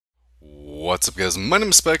What's up guys, my name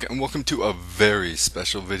is Spec and welcome to a very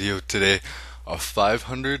special video today, a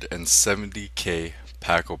 570k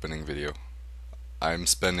pack opening video. I'm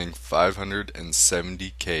spending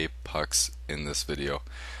 570k pucks in this video.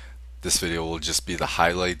 This video will just be the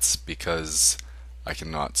highlights because I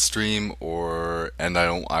cannot stream I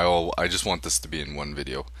just want this to be in one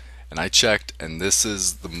video. And I checked and this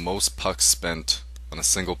is the most pucks spent on a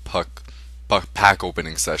single pack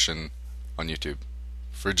opening session on YouTube.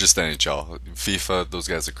 For just NHL. FIFA, those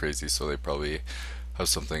guys are crazy, so they probably have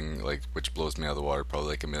something like, which blows me out of the water, probably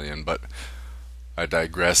like 1 million, but I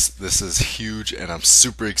digress. This is huge and I'm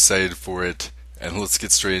super excited for it, and let's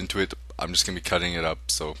get straight into it. I'm just going to be cutting it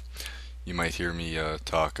up, so you might hear me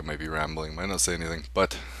talk, I might be rambling, might not say anything,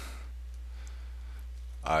 but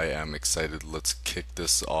I am excited. Let's kick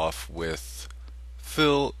this off with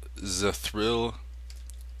Phil the Thrill.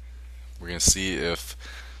 We're going to see if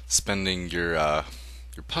spending your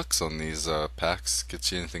pucks on these packs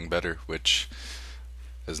gets you anything better, which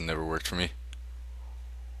has never worked for me.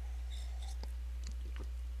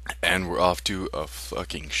 And we're off to a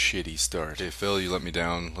fucking shitty start. Hey Phil, you let me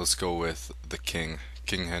down. Let's go with the King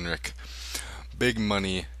Henrik. Big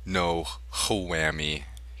money, no whammy.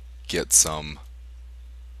 Get some.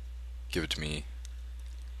 Give it to me.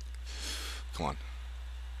 Come on.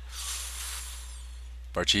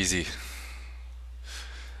 Barcheesy.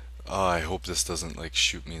 Oh, I hope this doesn't like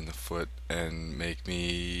shoot me in the foot and make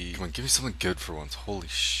me... Come on, give me something good for once. Holy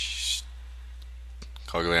sh...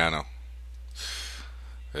 Cogliano.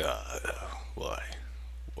 Yeah, why?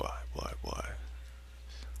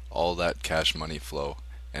 All that cash money flow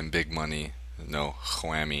and big money, no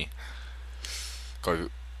whammy. Not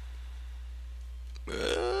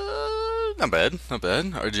bad.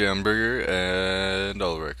 RJ Umberger and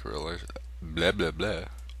Oliver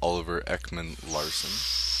Ekman Larson.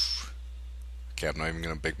 Okay, I'm not even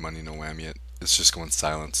gonna big money, no whammy it. It's just going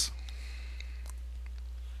silence.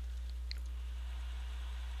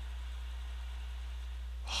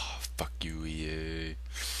 Oh, fuck you, EA.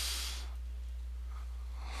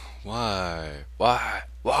 Why?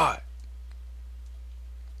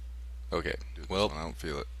 Okay, well, I don't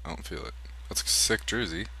feel it. That's a sick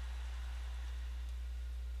jersey.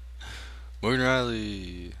 Morgan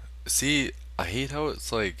Riley. See, I hate how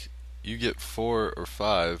it's like you get 4 or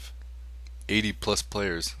 5 80 plus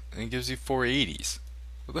players and it gives you 4 80s.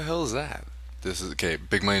 What the hell is that? This is okay,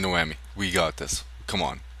 big money, no whammy. We got this. Come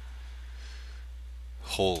on.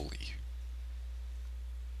 Holy.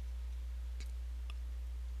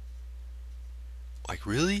 Like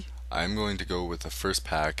really? I'm going to go with the first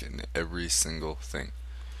pack in every single thing.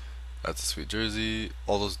 That's a sweet jersey.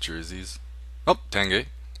 All those jerseys. Oh, Tanguay.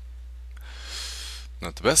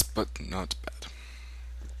 Not the best, but not bad.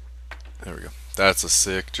 There we go. That's a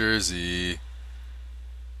sick jersey.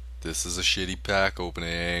 This is a shitty pack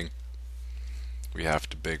opening. We have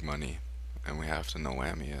to big money, and we have to no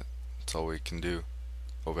whammy it. That's all we can do.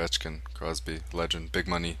 Ovechkin, Crosby, legend, big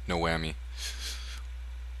money, no whammy.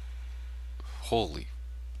 Holy.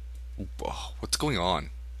 Oh, what's going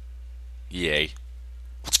on? Yay.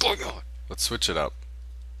 What's going on? Let's switch it up.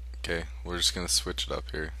 Okay, we're just gonna switch it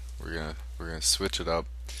up here. We're gonna switch it up.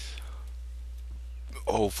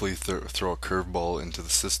 Hopefully throw a curveball into the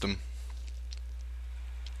system.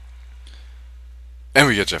 And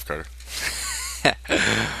we get Jeff Carter.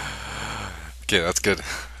 Okay, that's good.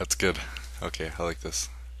 Okay, I like this.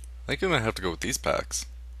 I think I might have to go with these packs.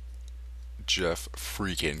 Jeff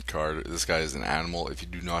freaking Carter. This guy is an animal. If you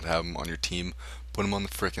do not have him on your team, put him on the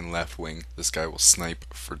freaking left wing. This guy will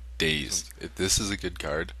snipe for days. If this is a good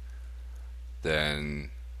card, then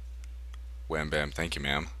wham bam, thank you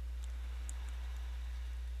ma'am.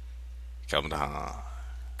 Come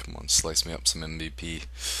on, slice me up some MVP.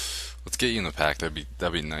 Let's get you in the pack.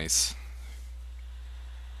 That'd be nice.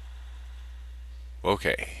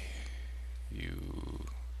 Okay, you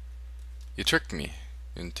tricked me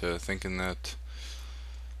into thinking that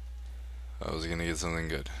I was gonna get something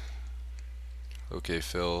good. Okay,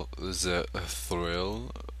 Phil, is that a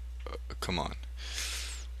thrill? Come on,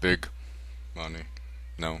 big money,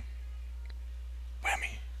 no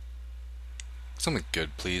whammy. Something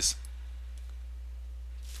good, please.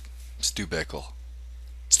 Stu Bickle.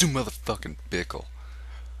 Stu motherfucking Bickle.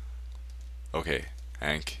 Okay,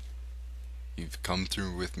 Hank. You've come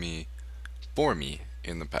through with me, for me,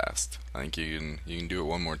 in the past. I think you can do it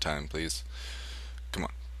one more time, please. Come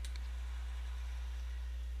on.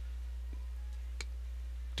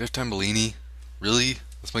 Jeff Tambellini? Really?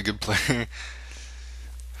 That's my good player?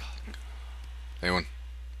 Anyone?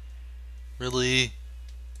 Really?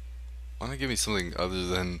 Why not give me something other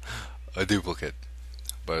than a duplicate?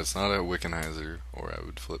 But it's not a Wickenheiser, or I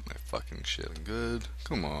would flip my fucking shit. Good.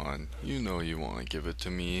 Come on. You know you want to give it to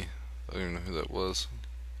me. I don't even know who that was.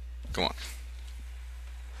 Come on.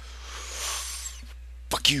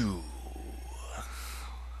 Fuck you.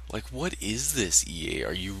 Like, what is this, EA?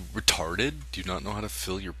 Are you retarded? Do you not know how to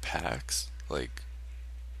fill your packs? Like,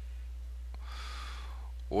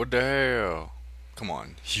 what the hell? Come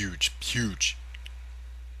on. Huge. Huge.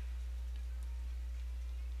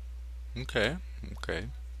 Okay. Okay.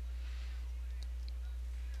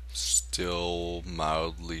 Still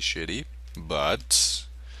mildly shitty, but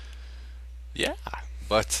yeah.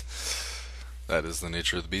 But that is the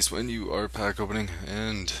nature of the beast when you are pack opening.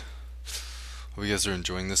 And hope you guys are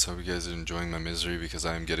enjoying this. Hope you guys are enjoying my misery because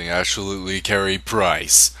I am getting absolutely Carey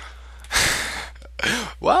Price.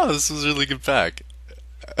 Wow, this was a really good pack.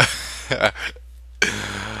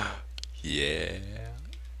 Yeah.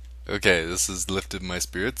 Okay, this has lifted my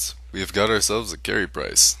spirits. We have got ourselves a Carey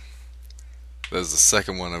Price. That is the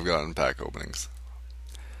second one I've gotten pack openings.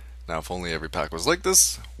 Now, if only every pack was like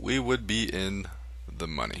this, we would be in the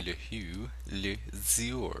money. Le Hugh, le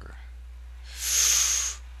Zior.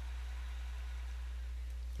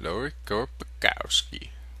 Lorik Korpakowski.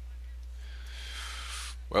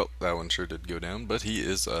 Well, that one sure did go down, but he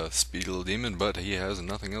is a speedy little demon, but he has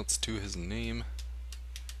nothing else to his name.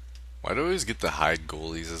 Why do I always get the high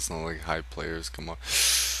goalies? It's not like high players, come on.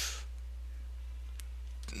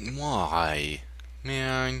 Why?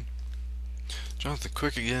 Man. Jonathan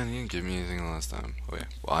Quick again, he didn't give me anything last time. Oh yeah,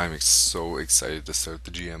 well I'm so excited to start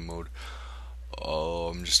the GM mode. Oh,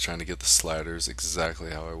 I'm just trying to get the sliders exactly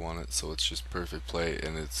how I want it, so it's just perfect play,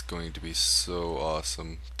 and it's going to be so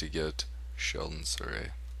awesome to get Sheldon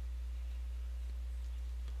Surrey.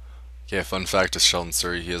 Okay, fun fact is Sheldon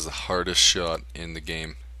Surrey, he has the hardest shot in the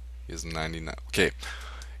game. He has 99. Okay,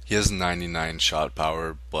 he has 99 shot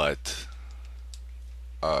power, but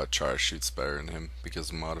Char shoots better than him because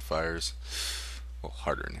of modifiers. Well,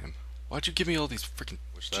 harder than him. Why'd you give me all these freaking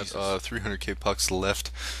 300k pucks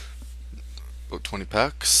left? About 20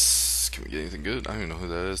 packs. Can we get anything good? I don't even know who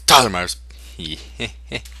that is. Tyler Myers. He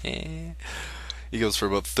goes for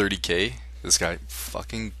about 30k. This guy,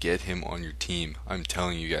 fucking get him on your team. I'm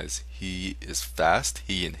telling you guys, he is fast,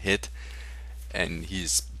 he can hit, and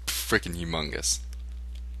he's freaking humongous.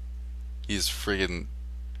 He's freaking,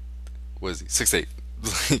 what is he, 6'8".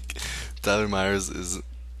 Like, Tyler Myers is,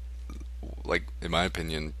 like, in my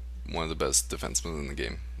opinion, one of the best defensemen in the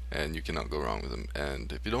game, and you cannot go wrong with him.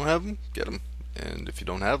 And if you don't have him, get him. And if you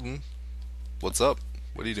don't have him, what's up?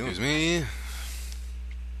 What are you doing? Excuse me.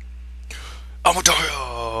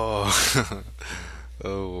 Amatoro!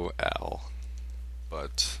 Oh, Al.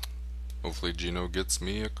 But hopefully Gino gets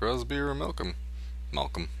me a Crosby or a Malcolm.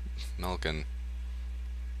 Malcolm. Malkin.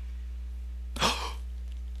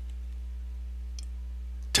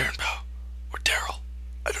 Darren Bow. Or Daryl.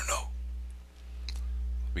 I don't know.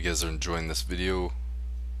 Hope you guys are enjoying this video.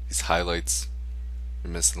 These highlights.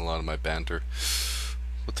 You're missing a lot of my banter.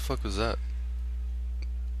 What the fuck was that?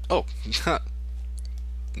 Oh,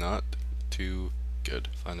 not too good.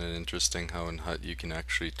 Find it interesting how in Hut you can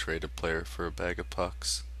actually trade a player for a bag of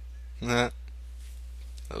pucks. That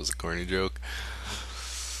was a corny joke.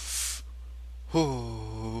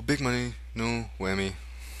 Oh, big money, no whammy.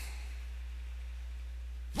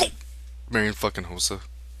 Marion fucking Hossa.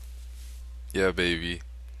 Yeah, baby.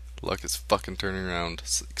 Luck is fucking turning around.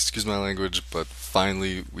 Excuse my language, but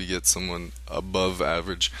finally we get someone above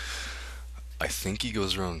average. I think he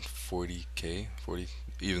goes around 40k, 40,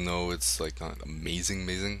 even though it's like not amazing,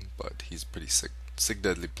 but he's a pretty sick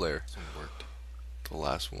deadly player. This one worked. The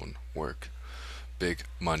last one worked. Big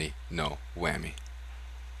money, no whammy.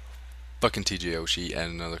 Fucking TJ Oshie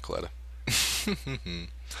and another Coletta.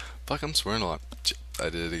 Fuck, I'm swearing a lot.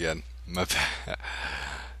 I did it again. My bad.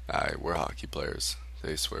 Alright, we're hockey players.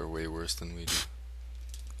 They swear way worse than we do.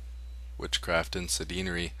 Witchcraft and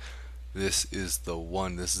Sedinery. This is the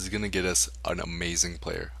one. This is going to get us an amazing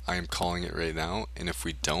player. I am calling it right now, and if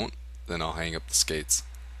we don't, then I'll hang up the skates.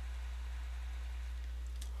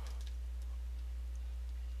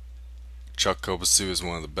 Chuck Kobasu is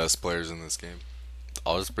one of the best players in this game.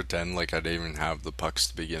 I'll just pretend like I didn't even have the pucks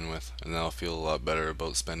to begin with, and then I'll feel a lot better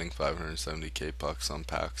about spending 570k pucks on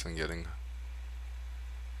packs and getting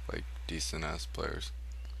like decent ass players.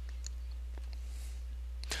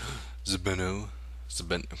 Zabeno.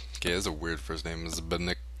 Okay, that's a weird first name.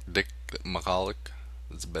 Zbenik Dick Makalik.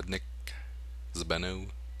 Zbednik. Zabeno.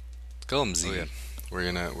 Let's call him Z. Oh, yeah.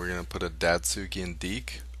 We're gonna put a Datsuki and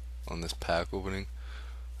Deke on this pack opening,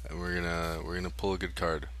 and we're gonna pull a good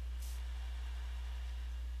card.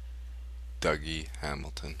 Dougie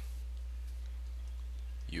Hamilton.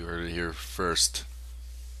 You heard it here first.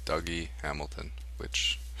 Dougie Hamilton,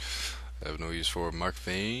 which I have no use for. Mark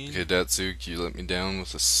Vane. Okay, Datsuk, you let me down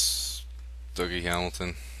with this Dougie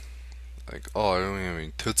Hamilton. Like, oh, I don't even have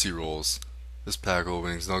any Tootsie Rolls. This pack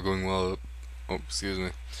opening's not going well. Oh, excuse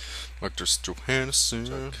me. Marcus Johansson.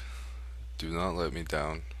 Chuck, do not let me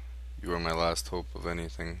down. You are my last hope of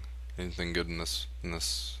anything good in this.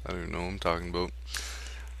 I don't even know what I'm talking about.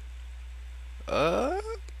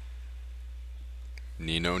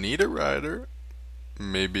 Nino Niederreiter.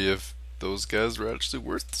 Maybe if those guys were actually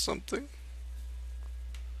worth something.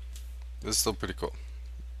 It's still pretty cool.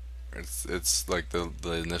 It's like the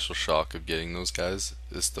initial shock of getting those guys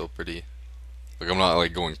is still pretty. Like, I'm not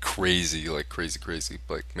like going crazy, like crazy.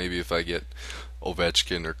 Like, maybe if I get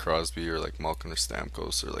Ovechkin or Crosby or like Malkin or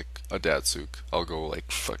Stamkos or like a Datsuk, I'll go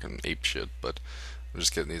like fucking ape shit. But I'm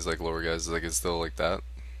just getting these like lower guys. Like, it's still like that.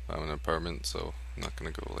 I have an apartment, so I'm not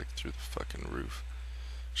gonna go like through the fucking roof.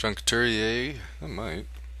 Sean Couturier, I might.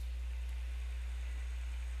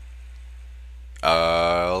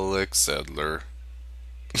 Alex Edler.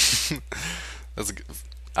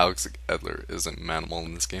 Alex Edler is a manimal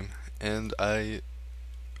in this game, and I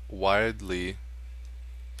widely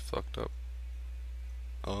fucked up.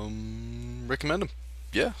 Recommend him.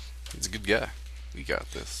 Yeah, he's a good guy. We got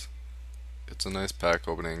this. It's a nice pack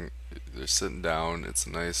opening. They're sitting down. It's a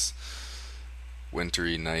nice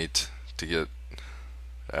wintry night to get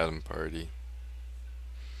Adam Party.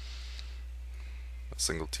 A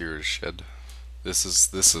single tear to shed. This is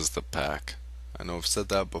the pack. I know I've said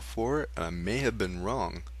that before, and I may have been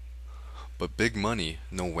wrong, but big money,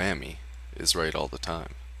 no whammy, is right all the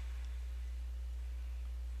time.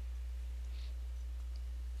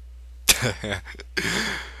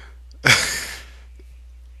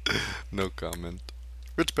 No comment.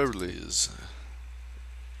 Rich Beverly's.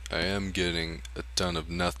 I am getting a ton of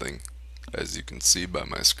nothing, as you can see by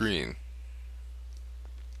my screen.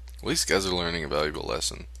 At least guys are learning a valuable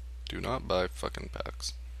lesson. Do not buy fucking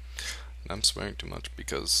packs. And I'm swearing too much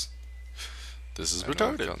because this is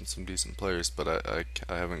retarded. I've gotten some decent players, but I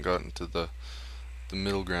haven't gotten to the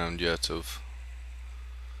middle ground yet of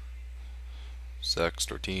Zach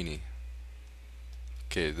Stortini.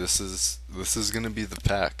 Okay, this is gonna be the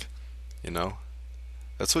pack, you know?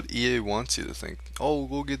 That's what EA wants you to think. Oh,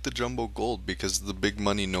 we'll get the jumbo gold because the big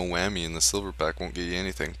money no whammy in the silver pack won't get you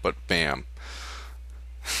anything. But bam.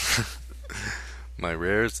 My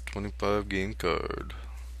rare is 25 game card.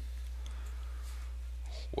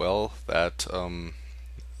 Well, that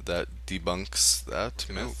debunks that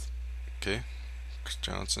myth. Okay. Chris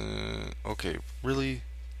Johnson. Okay, really?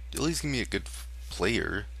 At least give me a good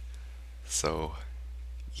player. So,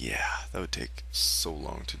 yeah, that would take so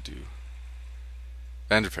long to do.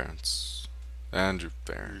 Andrew Ferentz.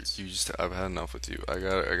 I've had enough with you. I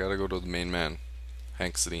gotta go to the main man,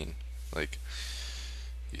 Hank Sedin. Like,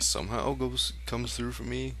 he somehow comes through for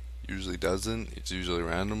me. Usually doesn't. It's usually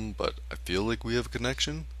random, but I feel like we have a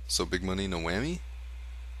connection. So big money, no whammy.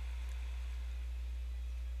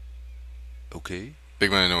 Okay.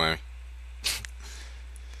 Big money, no whammy.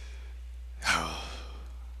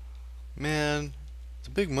 Man, the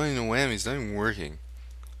big money, no whammy's not even working.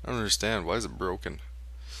 I don't understand. Why is it broken?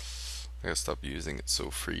 I gotta stop using it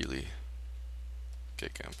so freely. Okay,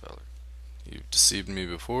 Campfeller. You've deceived me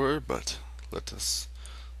before, but let us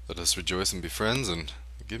rejoice and be friends and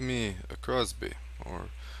give me a Crosby, or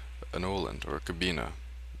an Oland, or a Cabina,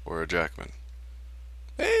 or a Jackman.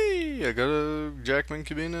 Hey, I got a Jackman,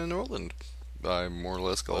 Cabina, and Oland. I more or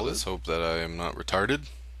less call this. Hope that I am not retarded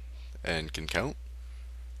and can count.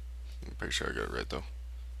 I'm pretty sure I got it right though.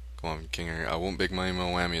 Come on, King. I won't big money, no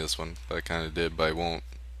whammy this one. But I kind of did, but I won't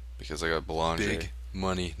because I got Belanger. Big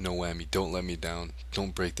money, no whammy. Don't let me down.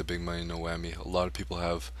 Don't break the big money, no whammy. A lot of people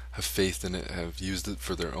have faith in it, have used it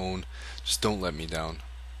for their own. Just don't let me down.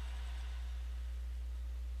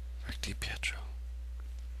 Rick DiPietro.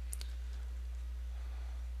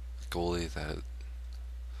 Goalie that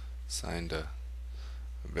signed a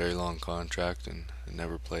very long contract and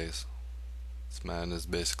never plays. This man is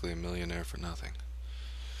basically a millionaire for nothing.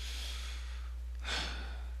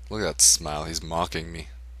 Look at that smile, he's mocking me.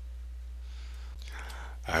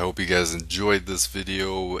 I hope you guys enjoyed this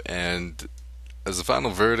video, and as a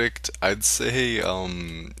final verdict, I'd say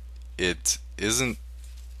it isn't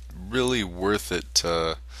really worth it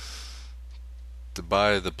to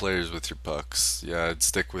buy the players with your pucks. Yeah, I'd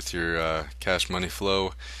stick with your cash money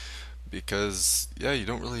flow because yeah, you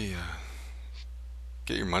don't really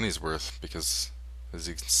get your money's worth because as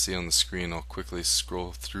you can see on the screen, I'll quickly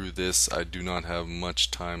scroll through this. I do not have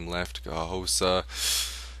much time left. Gahosa,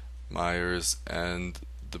 Myers, and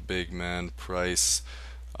the big man Price.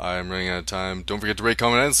 I'm running out of time. Don't forget to rate,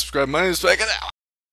 comment, and subscribe. My name is Spike.